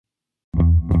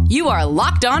You are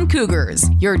Locked On Cougars,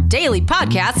 your daily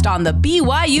podcast on the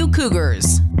BYU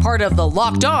Cougars, part of the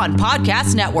Locked On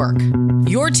Podcast Network.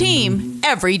 Your team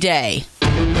every day.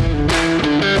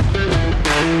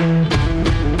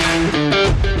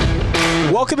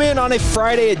 Welcome in on a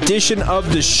Friday edition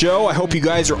of the show. I hope you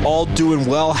guys are all doing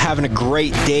well, having a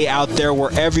great day out there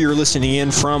wherever you're listening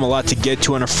in from. A lot to get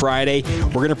to on a Friday.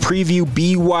 We're going to preview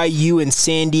BYU and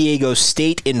San Diego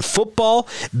State in football,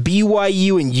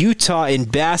 BYU and Utah in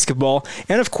basketball,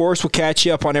 and of course we'll catch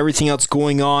you up on everything else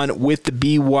going on with the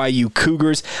BYU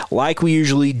Cougars like we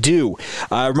usually do.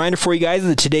 Reminder for you guys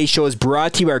that today's show is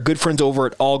brought to you by our good friends over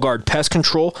at All Guard Pest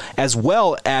Control, as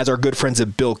well as our good friends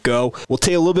at Built Go. We'll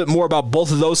tell you a little bit more about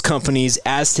both of those companies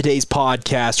as today's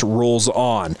podcast rolls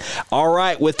on. All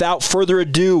right, without further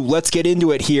ado, let's get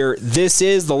into it here. This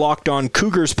is the Locked On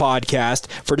Cougars podcast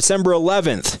for December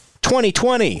 11th,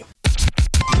 2020.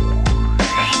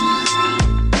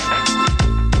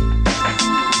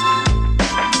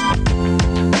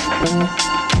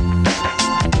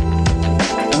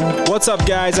 What's up,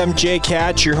 guys? I'm Jake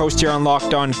Hatch, your host here on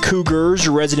Locked On Cougars,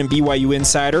 your resident BYU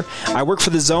insider. I work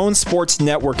for the Zone Sports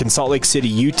Network in Salt Lake City,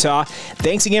 Utah.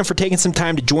 Thanks again for taking some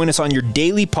time to join us on your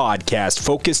daily podcast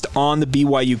focused on the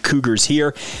BYU Cougars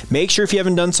here. Make sure, if you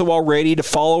haven't done so already, to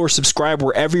follow or subscribe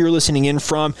wherever you're listening in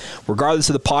from, regardless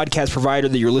of the podcast provider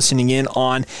that you're listening in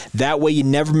on. That way you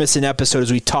never miss an episode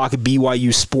as we talk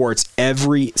BYU sports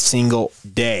every single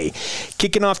day.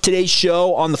 Kicking off today's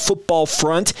show on the football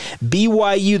front,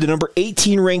 BYU, the number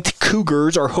 18 ranked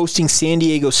Cougars, are hosting San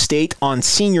Diego State on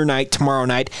senior night tomorrow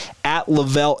night at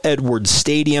LaVell Edwards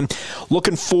Stadium.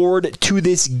 Looking forward to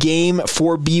this game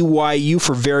for BYU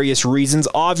for various reasons.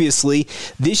 Obviously,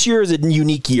 this year is a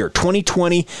unique year.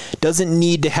 2020 doesn't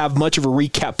need to have much of a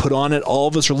recap put on it. All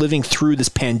of us are living through this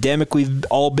pandemic we've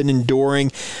all been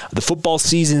enduring. The football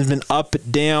season has been up,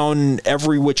 down,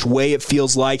 every which way it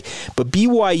feels like. But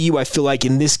BYU, I feel like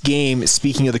in this game,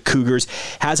 speaking of the Cougars,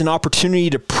 has an opportunity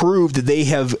to prove that they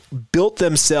have built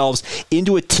themselves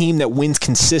into a team that wins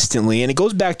consistently. And it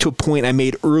goes back to a point I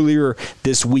made earlier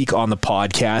this week on the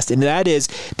podcast, and that is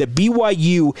that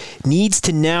BYU needs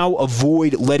to now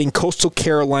avoid letting Coastal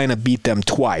Carolina beat them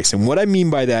twice. And what I mean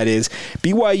by that is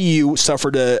BYU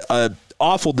suffered a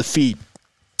awful defeat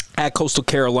at Coastal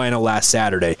Carolina last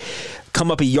Saturday. Come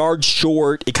up a yard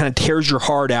short, it kind of tears your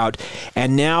heart out.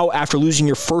 And now, after losing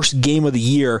your first game of the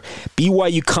year,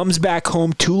 BYU comes back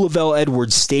home to LaVell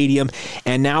Edwards Stadium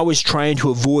and now is trying to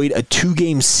avoid a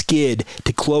 2-game skid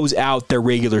to close out their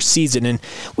regular season. And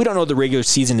we don't know the regular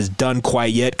season is done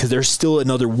quite yet because there's still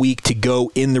another week to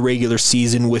go in the regular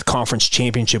season with Conference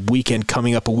Championship weekend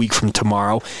coming up a week from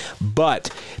tomorrow.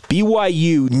 But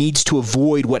BYU needs to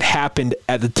avoid what happened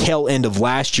at the tail end of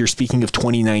last year, speaking of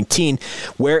 2019,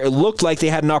 where it looked like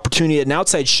they had an opportunity at an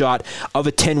outside shot of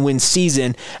a 10-win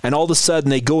season, and all of a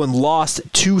sudden they go and lost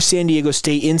to San Diego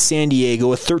State in San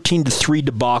Diego, a 13-3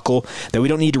 debacle that we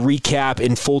don't need to recap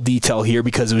in full detail here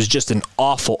because it was just an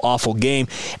awful, awful game.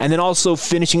 And then also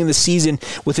finishing in the season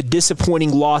with a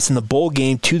disappointing loss in the bowl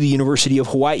game to the University of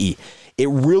Hawaii. It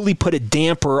really put a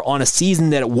damper on a season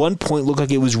that at one point looked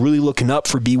like it was really looking up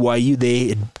for BYU. They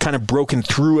had kind of broken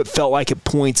through, it felt like, at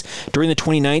points during the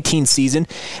 2019 season.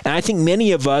 And I think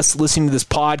many of us listening to this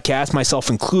podcast, myself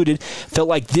included, felt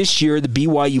like this year the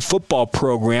BYU football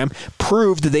program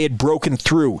proved that they had broken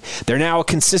through. They're now a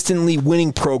consistently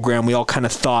winning program, we all kind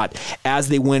of thought, as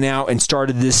they went out and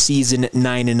started this season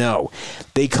 9-0.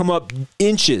 They come up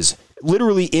inches,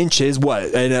 literally inches,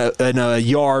 in a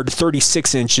yard,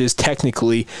 36 inches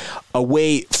technically,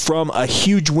 away from a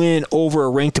huge win over a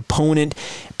ranked opponent.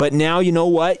 But now, you know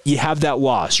what? You have that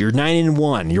loss. You're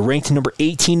 9-1. You're ranked number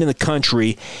 18 in the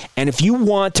country. And if you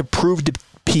want to prove to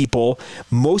people,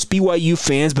 most BYU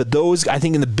fans, but those, I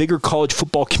think, in the bigger college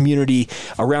football community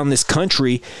around this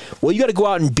country, well, you got to go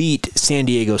out and beat San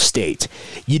Diego State.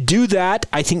 You do that,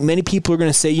 I think many people are going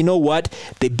to say, you know what?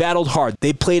 They battled hard.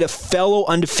 They played a fellow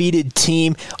undefeated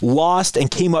team, lost, and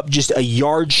came up just a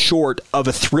yard short of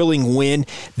a thrilling win.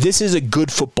 This is a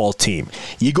good football team.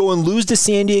 You go and lose to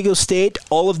San Diego State,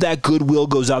 all of that goodwill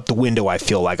goes out the window, I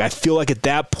feel like. I feel like at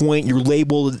that point, you're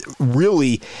labeled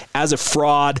really as a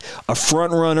fraud, a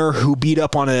front runner who beat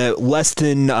up on a less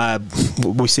than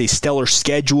we say stellar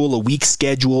schedule, a weak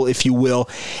schedule, if you will,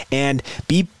 and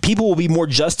people will be more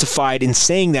justified in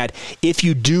saying that if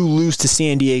you do lose to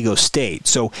San Diego State.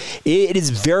 So it is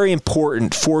very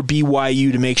important for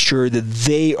BYU to make sure that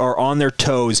they are on their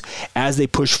toes as they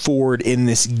push forward in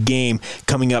this game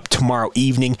coming up tomorrow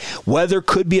evening. Weather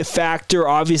could be a factor,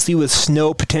 obviously, with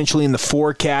snow potentially in the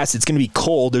forecast. It's going to be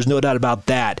cold, there's no doubt about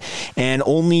that. And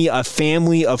only a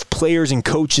family of players and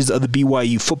coaches of the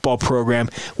BYU football program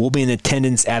will be in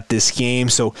attendance at this game,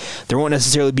 so there won't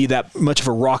necessarily be that much of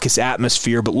a raucous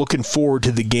atmosphere, but looking forward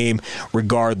to the game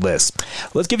regardless.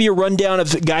 Let's give you a rundown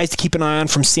of guys to keep an eye on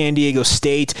from San Diego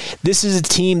State. This is a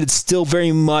team that's still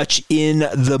very much in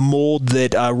the mold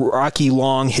that Rocky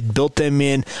Long had built them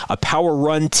in, a power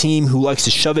run team who likes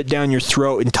to shove it down your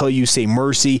throat until you say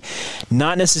mercy.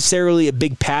 Not necessarily a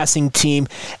big passing team.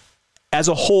 As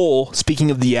a whole,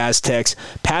 speaking of the Aztecs,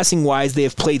 passing-wise, they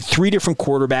have played 3 different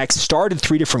quarterbacks, started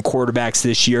 3 different quarterbacks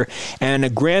this year, and a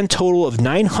grand total of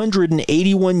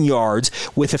 981 yards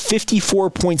with a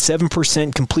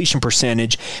 54.7% completion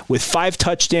percentage with 5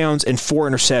 touchdowns and 4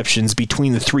 interceptions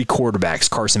between the 3 quarterbacks,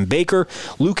 Carson Baker,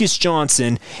 Lucas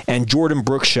Johnson, and Jordan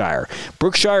Brookshire.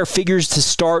 Brookshire figures to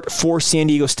start for San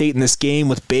Diego State in this game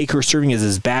with Baker serving as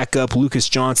his backup. Lucas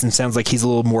Johnson sounds like he's a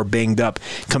little more banged up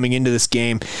coming into this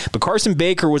game, but Carson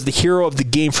Baker was the hero of the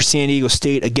game for San Diego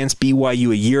State against BYU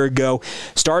a year ago.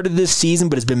 Started this season,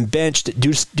 but has been benched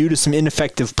due to some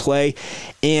ineffective play.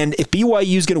 And if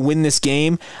BYU is going to win this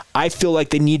game, I feel like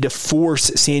they need to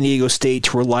force San Diego State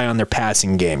to rely on their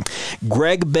passing game.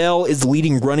 Greg Bell is the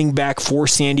leading running back for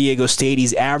San Diego State.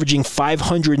 He's averaging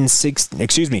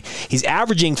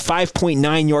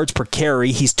 5.9 yards per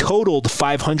carry. He's totaled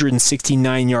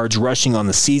 569 yards rushing on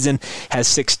the season, has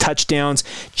 6 touchdowns.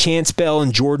 Chance Bell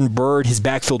and Jordan Bird, his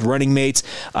backfield running mates.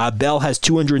 Bell has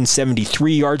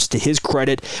 273 yards to his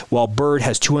credit, while Bird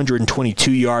has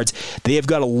 222 yards. They have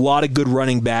got a lot of good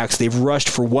running backs. They've rushed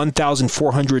for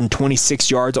 1,426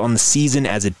 yards on the season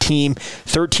as a team,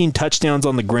 13 touchdowns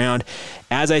on the ground.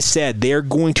 As I said, they're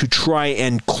going to try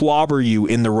and clobber you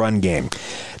in the run game.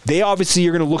 They obviously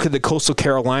are going to look at the Coastal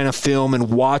Carolina film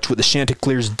and watch what the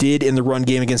Chanticleers did in the run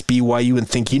game against BYU and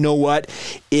think, you know what?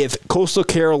 If Coastal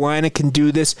Carolina can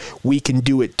do this, we can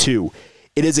do it too.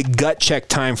 It is a gut check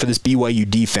time for this BYU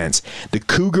defense. The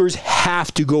Cougars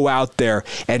have to go out there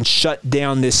and shut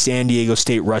down this San Diego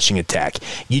State rushing attack.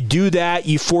 You do that,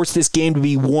 you force this game to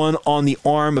be won on the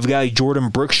arm of a guy like Jordan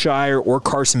Brookshire or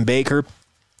Carson Baker.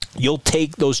 You'll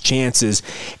take those chances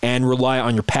and rely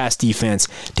on your pass defense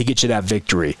to get you that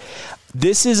victory.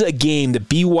 This is a game that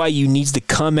BYU needs to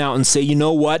come out and say, you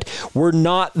know what? We're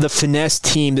not the finesse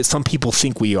team that some people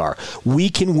think we are. We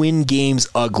can win games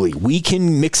ugly. We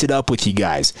can mix it up with you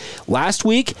guys. Last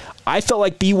week, I felt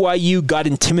like BYU got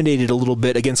intimidated a little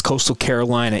bit against Coastal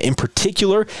Carolina. In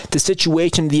particular, the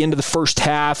situation at the end of the first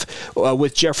half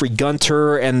with Jeffrey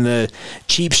Gunter and the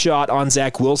cheap shot on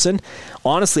Zach Wilson.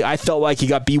 Honestly, I felt like you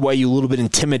got BYU a little bit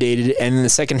intimidated, and in the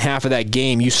second half of that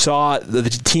game, you saw the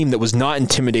team that was not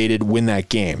intimidated win that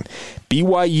game.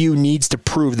 BYU needs to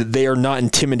prove that they are not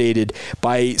intimidated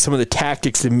by some of the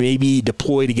tactics that may be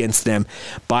deployed against them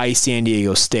by San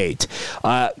Diego State.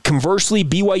 Conversely,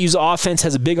 BYU's offense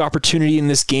has a big opportunity in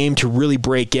this game to really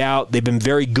break out. They've been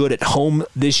very good at home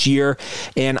this year,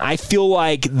 and I feel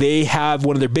like they have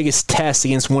one of their biggest tests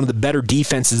against one of the better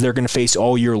defenses they're going to face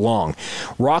all year long.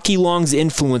 Rocky Long's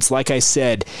influence, like I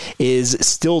said, is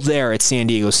still there at San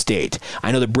Diego State.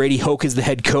 I know that Brady Hoke is the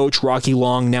head coach, Rocky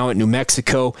Long now at New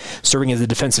Mexico, serving as the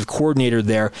defensive coordinator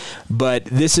there, but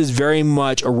this is very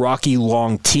much a Rocky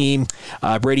Long team.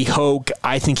 Brady Hoke,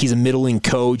 I think he's a middling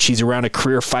coach. He's around a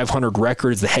career 500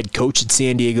 record as the head coach at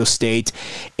San Diego State,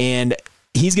 and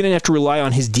he's going to have to rely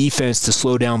on his defense to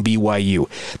slow down BYU.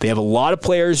 They have a lot of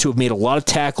players who have made a lot of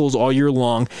tackles all year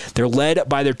long. They're led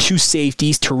by their 2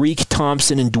 safeties, Tariq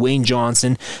Thompson and Dwayne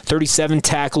Johnson. 37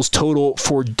 tackles total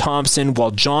for Thompson,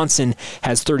 while Johnson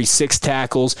has 36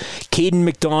 tackles. Caden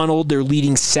McDonald, their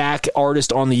leading sack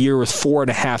artist on the year with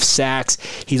 4.5 sacks.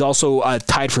 He's also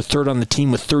tied for third on the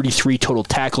team with 33 total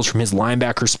tackles from his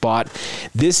linebacker spot.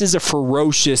 This is a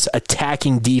ferocious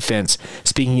attacking defense,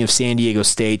 speaking of San Diego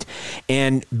State. And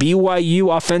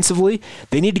BYU offensively,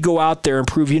 they need to go out there and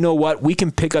prove, you know what, we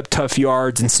can pick up tough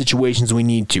yards in situations we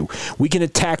need to. We can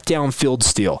attack downfield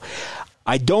still.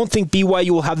 I don't think BYU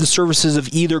will have the services of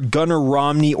either Gunnar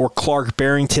Romney or Clark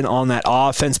Barrington on that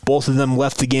offense. Both of them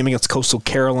left the game against Coastal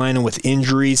Carolina with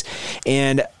injuries.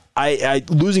 And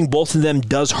losing both of them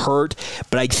does hurt,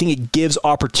 but I think it gives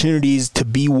opportunities to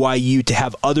BYU to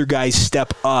have other guys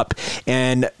step up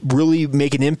and really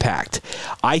make an impact.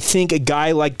 I think a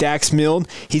guy like Dax Milne,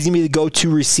 he's going to be the go-to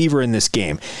receiver in this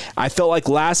game. I felt like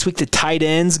last week the tight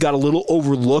ends got a little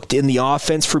overlooked in the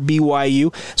offense for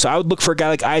BYU, so I would look for a guy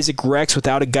like Isaac Rex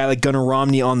without a guy like Gunnar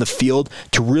Romney on the field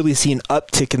to really see an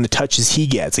uptick in the touches he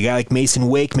gets. A guy like Mason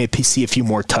Wake may see a few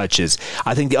more touches.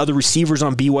 I think the other receivers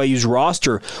on BYU's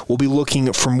roster will be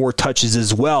looking for more touches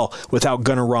as well without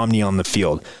Gunnar Romney on the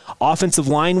field. Offensive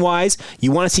line-wise,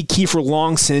 you want to see Kiefer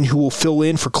Longson, who will fill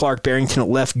in for Clark Barrington at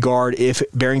left guard if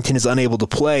Barrington is unable to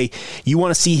play. You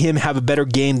want to see him have a better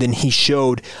game than he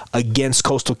showed against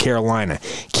Coastal Carolina.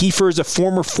 Kiefer is a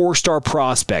former 4-star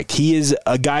prospect. He is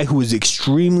a guy who is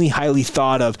extremely highly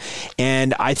thought of,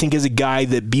 and I think is a guy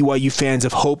that BYU fans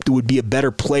have hoped would be a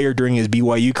better player during his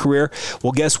BYU career.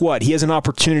 Well, guess what? He has an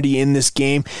opportunity in this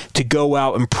game to go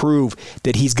out and prove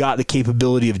that he's got the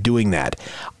capability of doing that.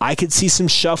 I could see some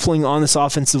shuffling on this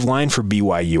offensive line for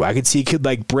BYU. I could see a kid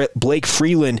like Blake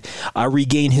Freeland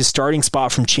regain his starting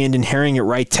spot from Chandon Herring at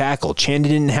right tackle.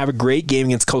 Chandon didn't have a great game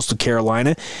against Coastal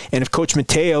Carolina, and if Coach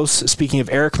Mateos, speaking of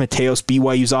Eric Mateos,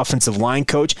 BYU's offensive line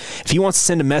coach, if he wants to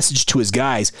send a message to his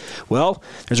guys, well,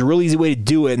 there's a really easy way to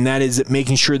do it, and that is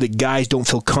making sure that guys don't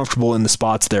feel comfortable in the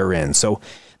spots they're in. So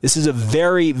this is a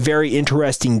very, very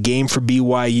interesting game for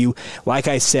BYU. Like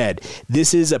I said,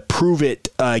 this is a prove-it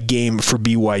game for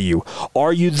BYU.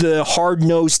 Are you the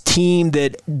hard-nosed team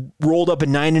that rolled up a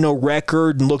 9-0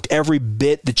 record and looked every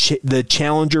bit the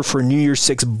challenger for a New Year's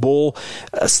Six Bowl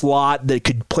slot that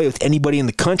could play with anybody in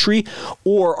the country?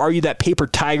 Or are you that paper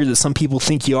tiger that some people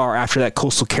think you are after that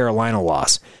Coastal Carolina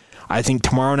loss? I think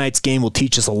tomorrow night's game will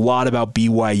teach us a lot about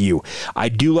BYU. I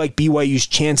do like BYU's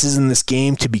chances in this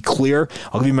game, to be clear.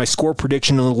 I'll give you my score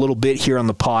prediction in a little bit here on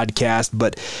the podcast,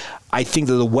 but I think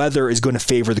that the weather is going to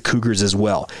favor the Cougars as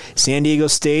well. San Diego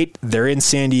State, they're in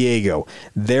San Diego.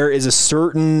 There is a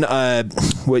certain,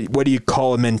 what do you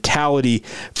call a mentality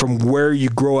from where you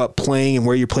grow up playing and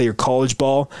where you play your college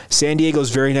ball. San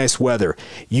Diego's very nice weather.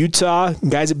 Utah,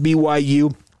 guys at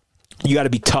BYU, you got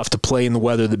to be tough to play in the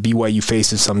weather that BYU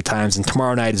faces sometimes, and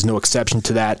tomorrow night is no exception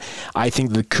to that. I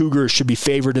think the Cougars should be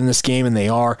favored in this game, and they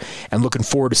are, and looking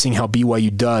forward to seeing how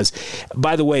BYU does.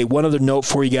 By the way, one other note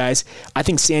for you guys, I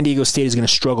think San Diego State is going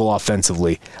to struggle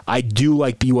offensively. I do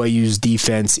like BYU's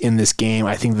defense in this game.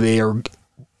 I think they are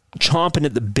chomping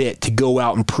at the bit to go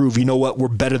out and prove, you know what, we're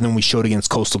better than we showed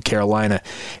against Coastal Carolina,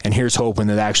 and here's hoping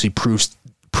that actually proves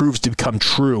to become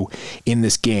true in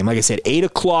this game. Like I said, 8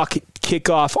 o'clock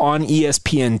kickoff on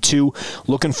ESPN2.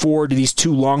 Looking forward to these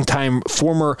two longtime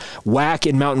former WAC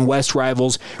and Mountain West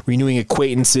rivals renewing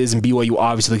acquaintances, and BYU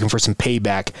obviously looking for some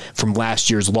payback from last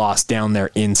year's loss down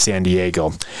there in San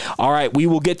Diego. All right, we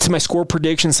will get to my score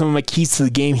prediction, some of my keys to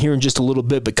the game here in just a little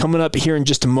bit, but coming up here in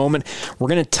just a moment, we're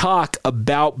going to talk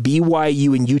about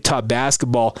BYU and Utah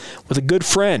basketball with a good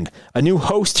friend, a new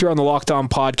host here on the Locked On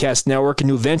Podcast Network, a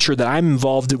new venture that I'm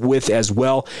involved with as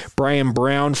well. Brian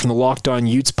Brown from the Locked On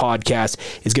Utes podcast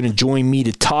is going to join me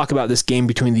to talk about this game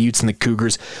between the Utes and the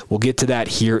Cougars. We'll get to that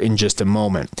here in just a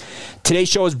moment. Today's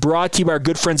show is brought to you by our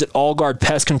good friends at AllGuard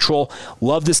Pest Control.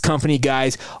 Love this company,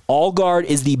 guys. AllGuard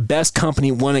is the best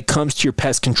company when it comes to your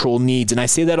pest control needs, and I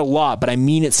say that a lot, but I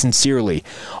mean it sincerely.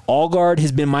 AllGuard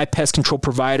has been my pest control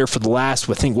provider for the last,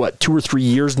 2 or 3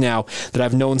 years now that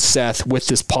I've known Seth with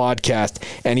this podcast,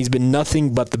 and he's been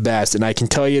nothing but the best, and I can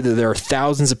tell you that there are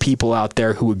thousands of people out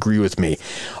there who agree with me.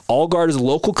 AllGuard is a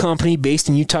local company based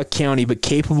in Utah County, but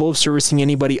capable of servicing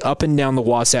anybody up and down the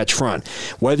Wasatch Front.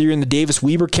 Whether you're in the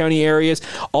Davis-Weber County areas,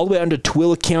 all the way down to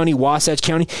Tooele County, Wasatch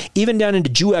County, even down into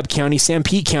Juab County,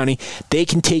 Sanpete County, they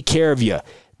can take care of you.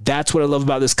 That's what I love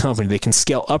about this company. They can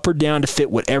scale up or down to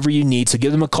fit whatever you need. So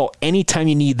give them a call anytime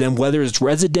you need them, whether it's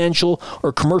residential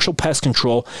or commercial pest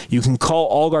control. You can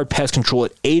call AllGuard Pest Control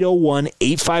at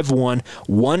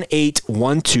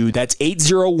 801-851-1812. That's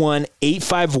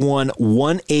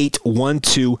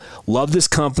 801-851-1812. Love this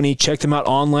company. Check them out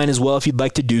online as well if you'd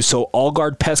like to do so.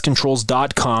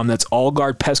 AllGuardPestControls.com. That's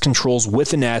AllGuard Pest Controls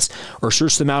with an S, or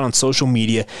search them out on social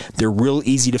media. They're real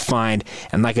easy to find.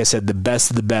 And like I said, the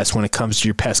best of the best when it comes to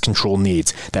your pest control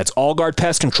needs. That's AllGuard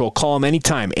Pest Control. Call them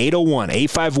anytime,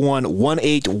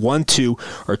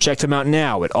 801-851-1812, or check them out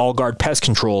now at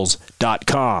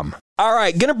allguardpestcontrols.com. All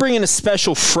right, going to bring in a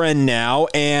special friend now,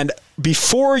 and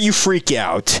before you freak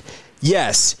out,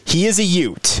 yes, he is a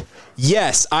Ute.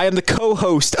 Yes, I am the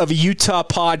co-host of a Utah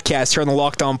podcast here on the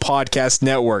Locked On Podcast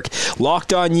Network.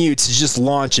 Locked On Utes is just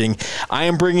launching. I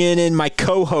am bringing in my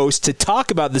co-host to talk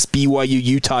about this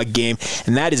BYU-Utah game,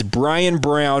 and that is Brian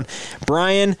Brown.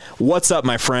 Brian, what's up,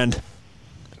 my friend?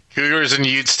 Cougars and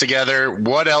Utes together.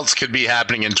 What else could be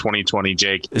happening in 2020,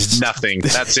 Jake? Nothing.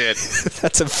 That's it.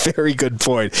 That's a very good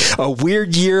point. A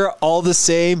weird year all the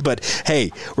same, but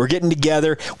hey, we're getting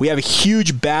together. We have a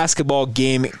huge basketball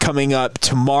game coming up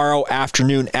tomorrow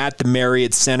afternoon at the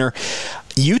Marriott Center.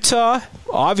 Utah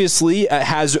obviously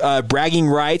has bragging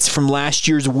rights from last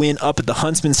year's win up at the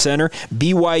Huntsman Center.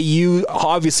 BYU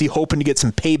obviously hoping to get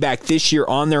some payback this year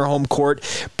on their home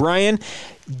court. Brian,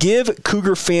 give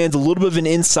Cougar fans a little bit of an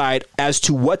insight as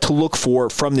to what to look for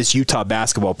from this Utah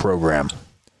basketball program.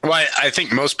 Well, I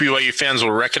think most BYU fans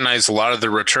will recognize a lot of the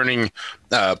returning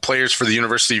players for the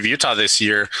University of Utah this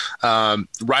year.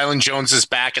 Rylan Jones is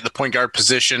back at the point guard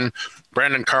position.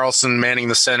 Brandon Carlson manning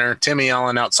the center. Timmy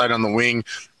Allen outside on the wing.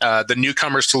 The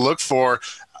newcomers to look for,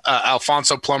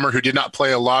 Alfonso Plummer, who did not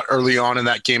play a lot early on in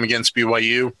that game against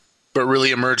BYU, but really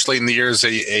emerged late in the year as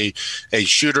a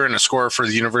shooter and a scorer for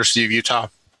the University of Utah.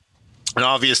 And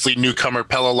obviously newcomer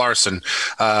Pelle Larsson,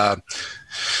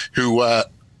 who,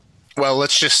 well,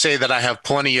 let's just say that I have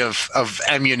plenty of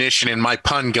ammunition in my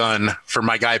pun gun for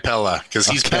my guy Pelle, because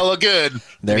he's Pelle good.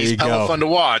 There and he's you Pelle go. fun to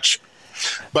watch.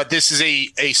 But this is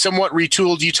a somewhat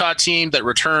retooled Utah team that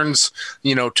returns,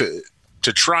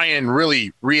 to try and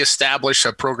really reestablish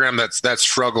a program that's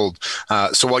struggled.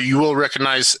 So while you will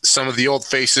recognize some of the old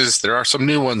faces, there are some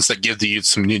new ones that give the youth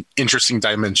some new, interesting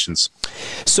dimensions.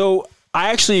 So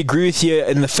I actually agree with you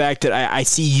in the fact that I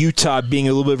see Utah being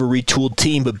a little bit of a retooled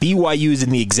team, but BYU is in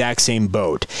the exact same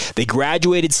boat. They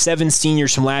graduated 7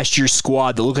 seniors from last year's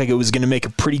squad that looked like it was going to make a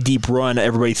pretty deep run,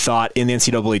 everybody thought, in the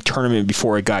NCAA tournament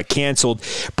before it got canceled.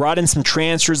 Brought in some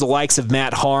transfers, the likes of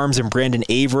Matt Harms and Brandon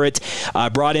Averett.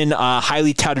 Brought in a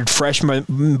highly touted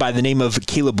freshman by the name of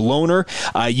Caleb Lohner.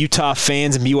 Utah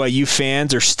fans and BYU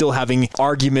fans are still having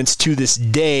arguments to this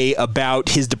day about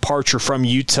his departure from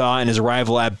Utah and his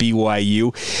arrival at BYU.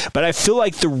 But I feel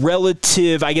like the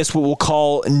relative, I guess what we'll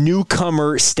call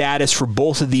newcomer status for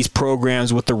both of these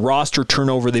programs with the roster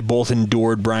turnover they both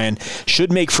endured, Brian,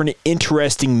 should make for an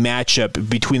interesting matchup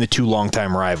between the two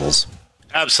longtime rivals.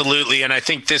 Absolutely, and I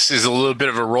think this is a little bit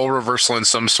of a role reversal in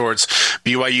some sorts.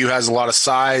 BYU has a lot of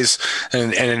size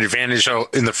and an advantage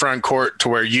in the front court, to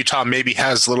where Utah maybe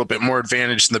has a little bit more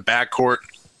advantage in the back court.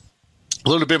 A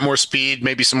little bit more speed,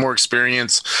 maybe some more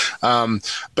experience,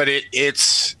 but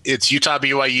it's Utah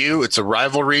BYU. It's a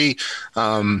rivalry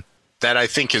that I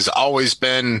think has always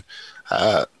been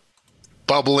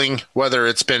bubbling, whether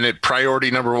it's been at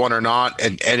priority number one or not,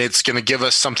 and it's going to give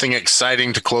us something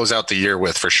exciting to close out the year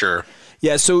with for sure.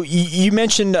 Yeah, so you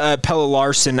mentioned Pelle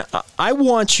Larsson. I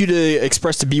want you to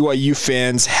express to BYU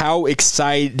fans how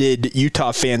excited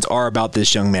Utah fans are about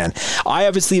this young man. I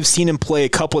obviously have seen him play a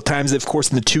couple of times, of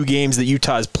course, in the 2 games that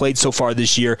Utah has played so far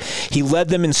this year. He led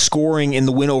them in scoring in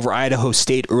the win over Idaho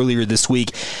State earlier this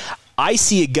week. I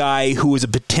see a guy who is a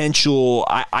potential,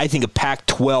 I think, a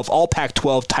Pac-12, all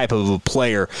Pac-12 type of a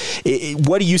player.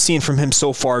 What are you seeing from him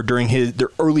so far during the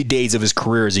early days of his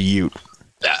career as a Ute?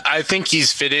 I think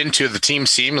he's fit into the team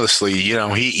seamlessly.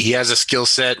 He has a skill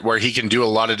set where he can do a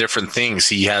lot of different things.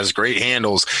 He has great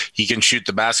handles. He can shoot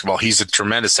the basketball. He's a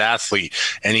tremendous athlete,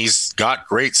 and he's got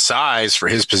great size for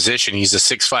his position. He's a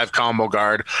 6'5" combo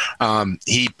guard.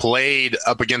 He played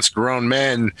up against grown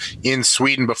men in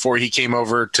Sweden before he came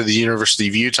over to the University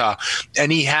of Utah,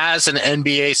 and he has an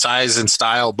NBA size and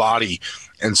style body.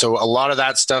 And so a lot of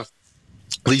that stuff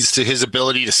leads to his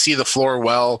ability to see the floor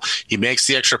well. He makes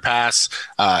the extra pass.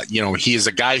 He is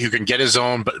a guy who can get his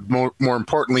own, but more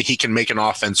importantly, he can make an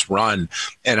offense run.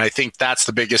 And I think that's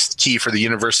the biggest key for the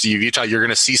University of Utah. You're going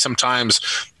to see sometimes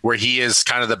where he is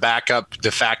kind of the backup de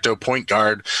facto point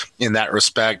guard in that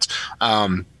respect.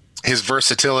 His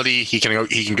versatility, he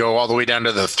can go all the way down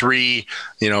to the 3.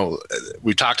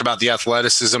 We talked about the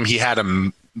athleticism. He had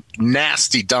a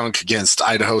nasty dunk against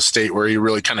Idaho State where he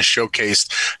really kind of showcased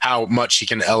how much he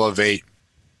can elevate.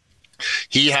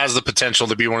 He has the potential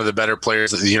to be one of the better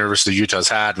players that the University of Utah has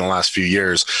had in the last few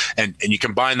years. And you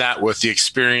combine that with the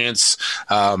experience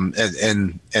and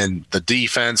the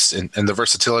defense and the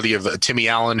versatility of Timmy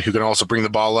Allen, who can also bring the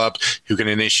ball up, who can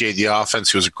initiate the offense,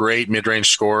 who's a great mid-range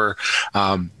scorer.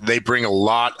 They bring a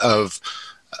lot of,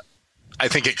 I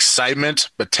think,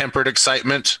 excitement, but tempered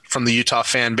excitement from the Utah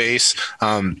fan base.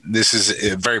 This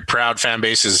is a very proud fan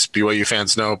base, as BYU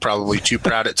fans know, probably too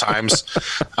proud at times.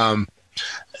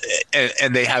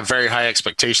 And they have very high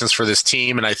expectations for this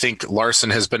team. And I think Larsson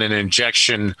has been an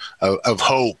injection of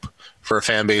hope for a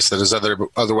fan base that has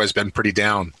otherwise been pretty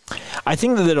down. I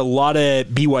think that a lot of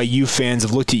BYU fans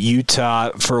have looked at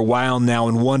Utah for a while now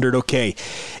and wondered, okay,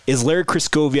 is Larry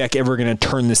Kryskowiak ever going to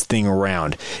turn this thing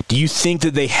around? Do you think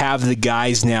that they have the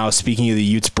guys now, speaking of the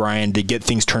Utes, Brian, to get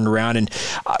things turned around and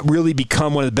really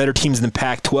become one of the better teams in the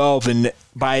Pac-12 and,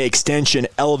 by extension,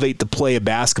 elevate the play of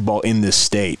basketball in this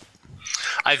state?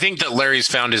 I think that Larry's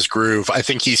found his groove. I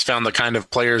think he's found the kind of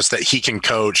players that he can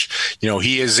coach. You know,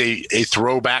 he is a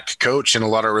throwback coach in a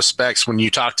lot of respects. When you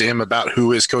talk to him about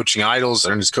who his coaching idols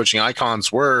and his coaching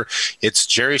icons were, it's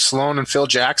Jerry Sloan and Phil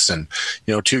Jackson.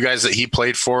 You know, two guys that he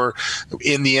played for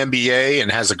in the NBA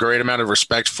and has a great amount of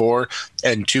respect for,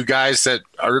 and two guys that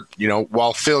are, you know,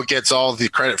 while Phil gets all the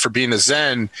credit for being a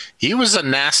Zen, he was a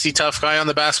nasty, tough guy on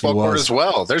the basketball court as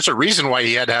well. There's a reason why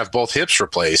he had to have both hips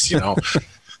replaced, you know.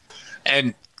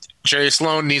 And Jerry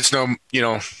Sloan needs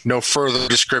no further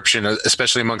description,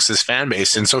 especially amongst his fan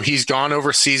base. And so he's gone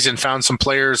overseas and found some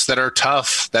players that are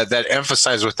tough, that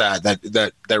emphasize with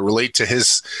that relate to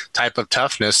his type of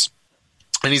toughness.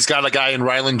 And he's got a guy in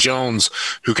Rylan Jones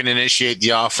who can initiate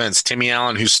the offense. Timmy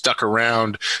Allen, who stuck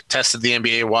around, tested the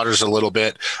NBA waters a little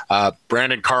bit.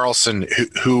 Brandon Carlson,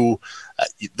 who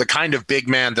the kind of big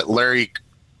man that Larry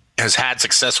has had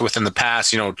success with in the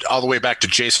past, you know, all the way back to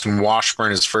Jason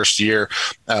Washburn his first year,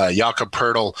 Jakob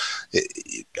Poeltl,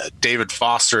 David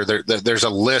Foster. There's a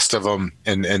list of them,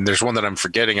 and there's one that I'm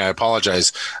forgetting. I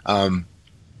apologize.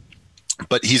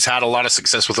 But he's had a lot of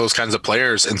success with those kinds of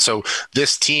players. And so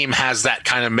this team has that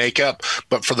kind of makeup,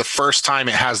 but for the first time,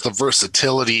 it has the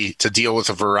versatility to deal with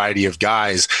a variety of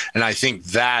guys. And I think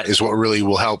that is what really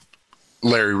will help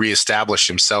Larry reestablish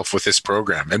himself with this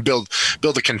program and build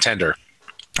a contender.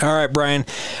 All right, Brian,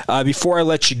 before I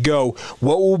let you go,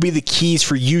 what will be the keys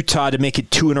for Utah to make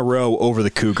it 2 in a row over the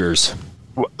Cougars?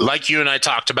 Like you and I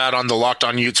talked about on the Locked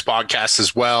On Utes podcast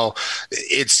as well,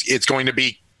 it's going to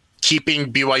be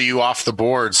keeping BYU off the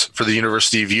boards for the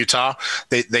University of Utah.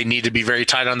 They need to be very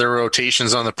tight on their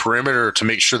rotations on the perimeter to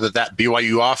make sure that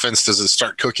BYU offense doesn't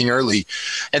start cooking early.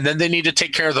 And then they need to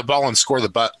take care of the ball and score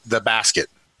the basket.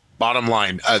 Bottom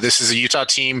line, this is a Utah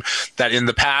team that in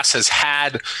the past has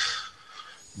had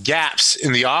gaps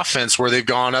in the offense where they've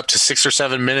gone up to 6 or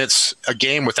 7 minutes a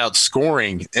game without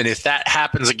scoring. And if that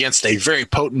happens against a very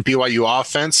potent BYU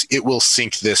offense, it will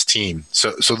sink this team.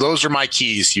 So those are my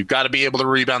keys. You've got to be able to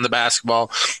rebound the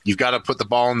basketball. You've got to put the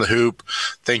ball in the hoop.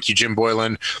 Thank you, Jim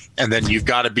Boylan. And then you've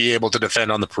got to be able to defend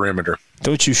on the perimeter.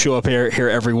 Don't you show up here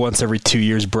every 2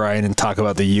 years, Brian, and talk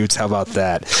about the Utes. How about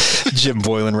that? Jim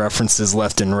Boylan references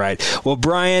left and right. Well,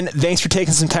 Brian, thanks for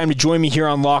taking some time to join me here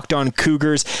on Locked On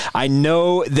Cougars. I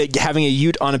know that having a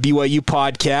Ute on a BYU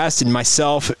podcast, and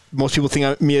myself, most people think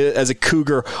of me as a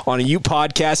Cougar on a Ute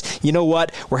podcast. You know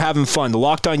what? We're having fun. The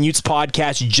Locked On Utes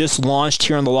podcast just launched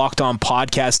here on the Locked On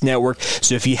Podcast Network.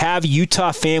 So if you have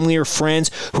Utah family or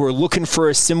friends who are looking for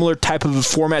a similar type of a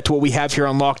format to what we have here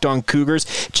on Locked On Cougars,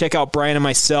 check out Brian and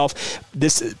myself.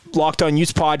 This Locked On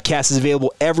Utes podcast is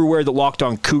available everywhere that Locked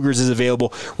On Cougars is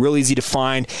available. Real easy to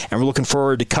find, and we're looking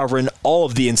forward to covering all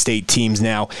of the in-state teams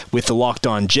now with the Locked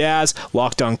On Jazz,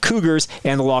 Locked On Cougars,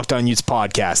 and the Locked On Utes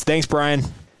podcast. Thanks, Brian.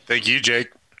 Thank you, Jake.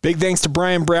 Big thanks to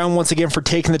Brian Brown once again for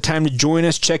taking the time to join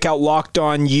us. Check out Locked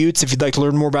On Utes if you'd like to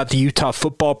learn more about the Utah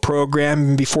football program.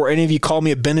 And before any of you call me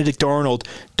a Benedict Arnold,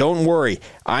 don't worry.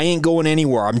 I ain't going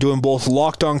anywhere. I'm doing both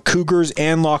Locked On Cougars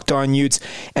and Locked On Utes,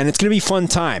 and it's going to be a fun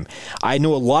time. I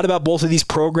know a lot about both of these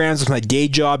programs with my day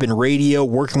job in radio,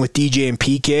 working with DJ and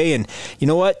PK, and you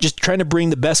know what? Just trying to bring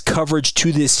the best coverage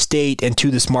to this state and to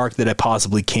this market that I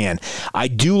possibly can. I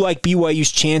do like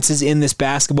BYU's chances in this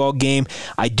basketball game.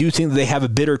 I do think that they have a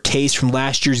bitter taste from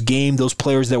last year's game. Those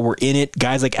players that were in it,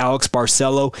 guys like Alex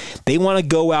Barcelo, they want to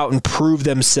go out and prove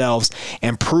themselves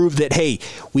and prove that, hey,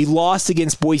 we lost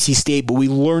against Boise State, but we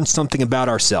learned something about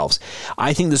ourselves.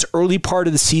 I think this early part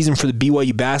of the season for the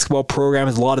BYU basketball program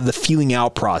is a lot of the feeling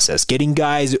out process, getting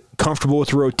guys comfortable with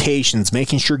the rotations,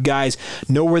 making sure guys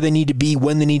know where they need to be,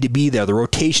 when they need to be there, the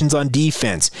rotations on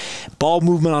defense, ball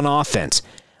movement on offense.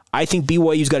 I think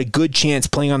BYU's got a good chance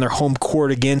playing on their home court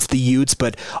against the Utes,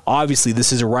 but obviously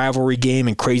this is a rivalry game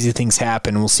and crazy things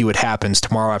happen. We'll see what happens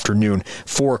tomorrow afternoon,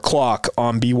 4 o'clock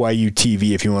on BYU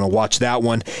TV if you want to watch that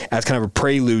one as kind of a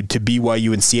prelude to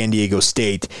BYU and San Diego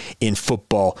State in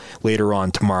football later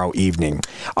on tomorrow evening.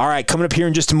 All right, coming up here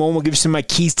in just a moment, we'll give you some of my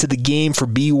keys to the game for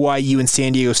BYU and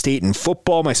San Diego State in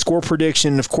football, my score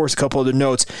prediction, and of course a couple other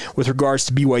notes with regards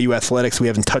to BYU athletics we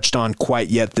haven't touched on quite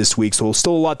yet this week, so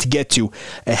still a lot to get to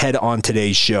ahead ahead on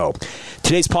today's show.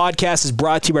 Today's podcast is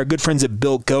brought to you by our good friends at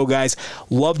Built Go, guys.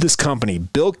 Love this company.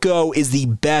 Built Go is the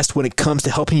best when it comes to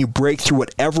helping you break through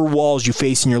whatever walls you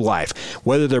face in your life.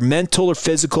 Whether they're mental or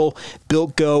physical,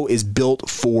 Built Go is built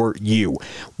for you.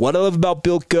 What I love about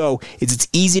Built Go is it's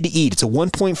easy to eat. It's a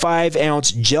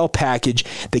 1.5-ounce gel package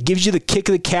that gives you the kick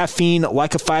of the caffeine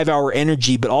like a 5-hour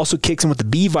energy, but also kicks in with the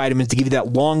B vitamins to give you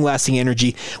that long-lasting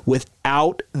energy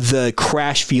without the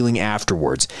crash feeling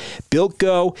afterwards. Built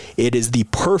Go, it is the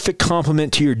perfect complement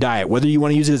to your diet. Whether you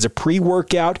want to use it as a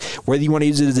pre-workout, whether you want to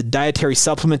use it as a dietary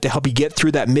supplement to help you get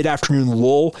through that mid-afternoon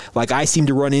lull like I seem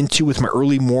to run into with my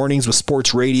early mornings with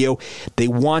sports radio, they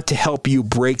want to help you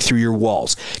break through your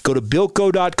walls. Go to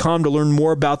BuiltGo.com to learn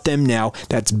more about them now.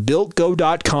 That's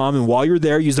BuiltGo.com, and while you're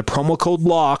there, use the promo code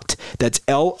LOCKED. That's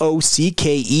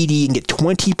LOCKED, and get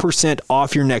 20%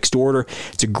 off your next order.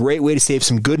 It's a great way to save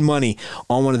some good money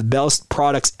on one of the best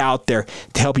products out there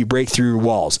to help you break through your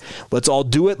walls. Let's all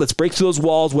do it. Let's break through those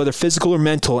walls, whether physical or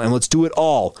mental, and let's do it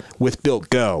all with Built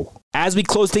Go. As we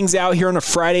close things out here on a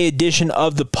Friday edition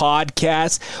of the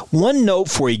podcast, one note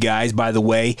for you guys, by the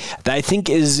way, that I think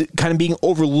is kind of being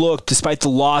overlooked despite the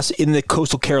loss in the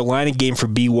Coastal Carolina game for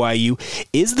BYU,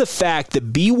 is the fact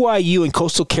that BYU and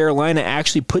Coastal Carolina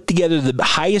actually put together the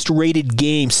highest rated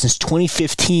game since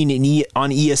 2015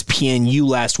 on ESPNU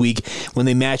last week when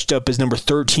they matched up as number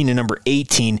 13 and number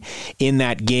 18 in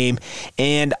that game.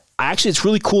 And actually, it's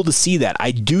really cool to see that.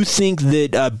 I do think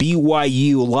that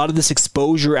BYU, a lot of this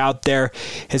exposure out there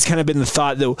has kind of been the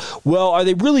thought that, well, are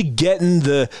they really getting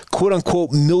the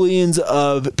quote-unquote millions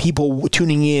of people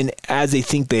tuning in as they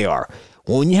think they are?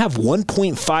 Well, when you have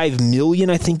 1.5 million,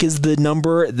 I think is the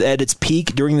number at its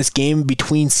peak during this game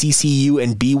between CCU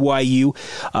and BYU,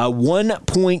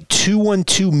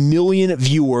 1.212 million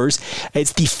viewers.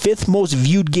 It's the fifth most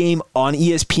viewed game on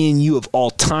ESPNU of all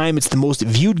time. It's the most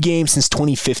viewed game since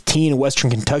 2015,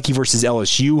 Western Kentucky versus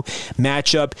LSU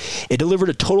matchup. It delivered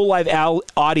a total live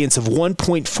audience of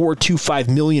 1.425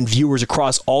 million viewers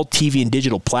across all TV and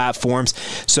digital platforms.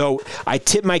 So I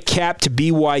tip my cap to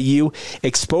BYU.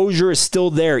 Exposure is still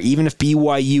there, even if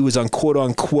BYU is on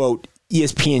quote-unquote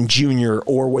ESPN Junior,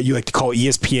 or what you like to call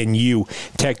ESPNU,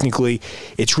 technically.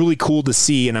 It's really cool to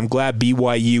see, and I'm glad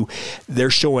BYU, they're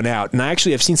showing out. And I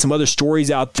actually have seen some other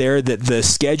stories out there that the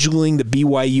scheduling that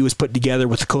BYU has put together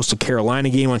with the Coastal Carolina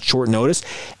game on short notice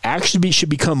actually should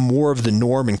become more of the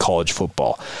norm in college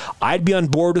football. I'd be on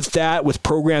board with that, with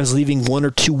programs leaving 1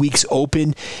 or 2 weeks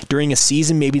open during a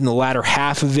season, maybe in the latter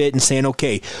half of it, and saying,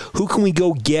 okay, who can we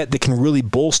go get that can really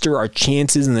bolster our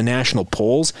chances in the national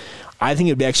polls? I think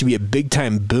it would actually be a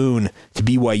big-time boon to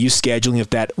BYU scheduling if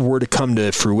that were to come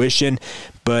to fruition.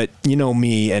 But you know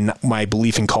me and my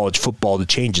belief in college football to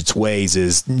change its ways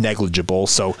is negligible.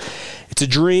 So it's a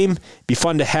dream, be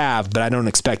fun to have, but I don't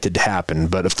expect it to happen.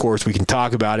 But of course, we can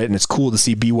talk about it, and it's cool to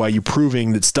see BYU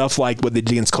proving that stuff like what they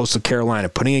did against Coastal Carolina,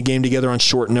 putting a game together on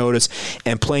short notice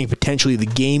and playing potentially the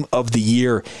game of the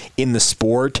year in the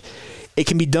sport, it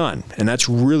can be done, and that's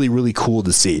really, really cool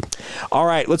to see. All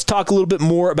right, let's talk a little bit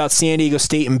more about San Diego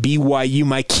State and BYU,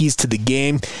 my keys to the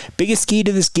game. Biggest key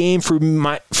to this game for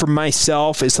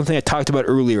myself is something I talked about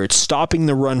earlier. It's stopping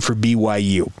the run for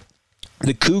BYU.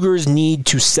 The Cougars need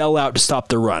to sell out to stop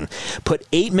the run. Put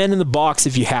 8 men in the box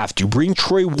if you have to. Bring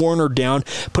Troy Warner down.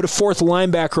 Put a fourth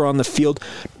linebacker on the field.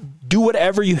 Do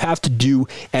whatever you have to do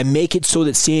and make it so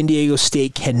that San Diego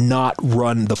State cannot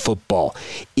run the football.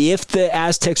 If the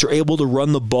Aztecs are able to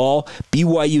run the ball,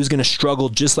 BYU is going to struggle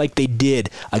just like they did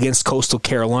against Coastal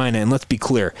Carolina. And let's be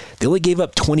clear, they only gave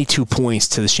up 22 points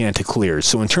to the Chanticleers.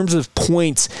 So in terms of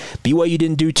points, BYU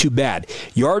didn't do too bad.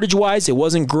 Yardage-wise, it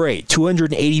wasn't great.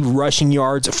 280 rushing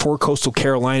yards for Coastal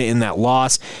Carolina in that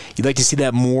loss. You'd like to see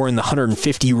that more in the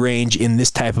 150 range in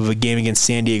this type of a game against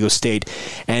San Diego State.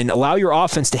 And allow your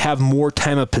offense to have more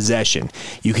time of possession.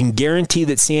 You can guarantee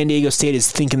that San Diego State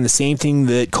is thinking the same thing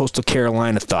that Coastal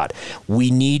Carolina thought. We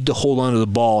need to hold on to the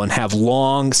ball and have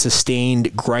long,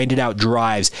 sustained, grinded out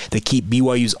drives that keep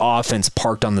BYU's offense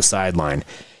parked on the sideline.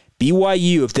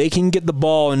 BYU, if they can get the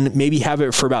ball and maybe have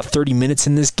it for about 30 minutes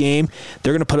in this game,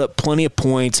 they're going to put up plenty of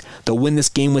points. They'll win this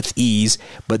game with ease,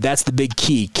 but that's the big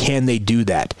key. Can they do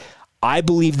that? I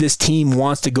believe this team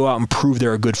wants to go out and prove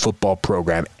they're a good football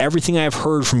program. Everything I've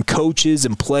heard from coaches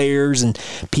and players and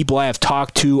people I have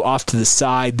talked to off to the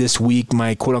side this week,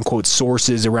 my quote-unquote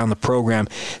sources around the program,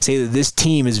 say that this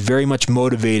team is very much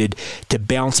motivated to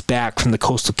bounce back from the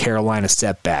Coastal Carolina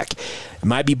setback. It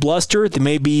might be bluster. They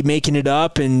may be making it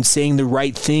up and saying the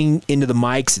right thing into the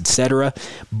mics, etc.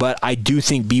 But I do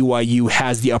think BYU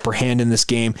has the upper hand in this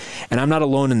game, and I'm not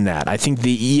alone in that. I think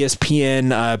the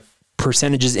ESPN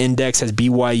percentages index has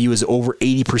BYU as over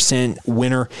 80%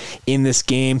 winner in this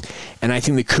game, and I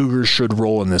think the Cougars should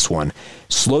roll in this one.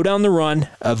 Slow down the run,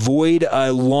 avoid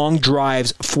long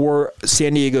drives for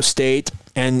San Diego State,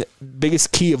 and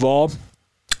biggest key of all,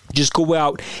 just go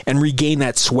out and regain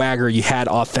that swagger you had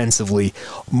offensively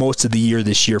most of the year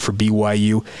this year for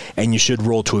BYU, and you should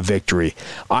roll to a victory.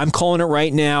 I'm calling it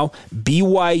right now,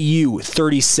 BYU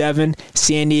 37,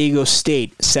 San Diego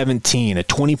State 17. A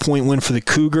 20-point win for the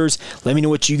Cougars. Let me know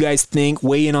what you guys think.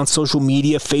 Weigh in on social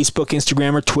media, Facebook,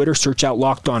 Instagram, or Twitter. Search out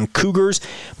Locked On Cougars.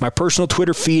 My personal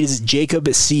Twitter feed is Jacob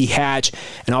C. Hatch,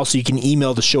 and also you can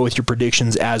email the show with your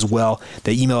predictions as well.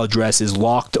 The email address is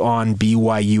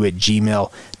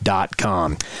lockedonbyu@gmail.com.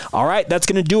 All right, that's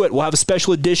going to do it. We'll have a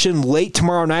special edition late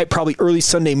tomorrow night, probably early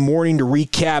Sunday morning, to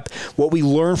recap what we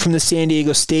learned from the San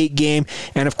Diego State game.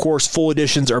 And, of course, full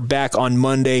editions are back on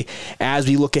Monday as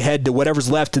we look ahead to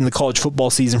whatever's left in the college football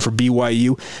season for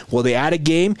BYU. Will they add a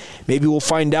game? Maybe we'll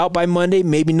find out by Monday,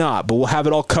 maybe not. But we'll have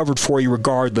it all covered for you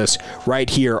regardless right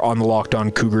here on the Locked On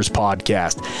Cougars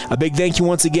podcast. A big thank you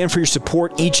once again for your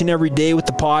support each and every day with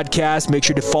the podcast. Make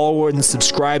sure to follow and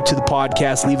subscribe to the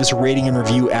podcast. Leave us a rating and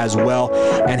review as well,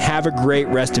 and have a great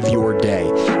rest of your day.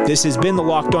 This has been the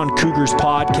Locked On Cougars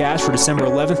podcast for December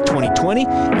 11th, 2020,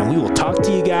 and we will talk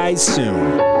to you guys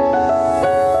soon.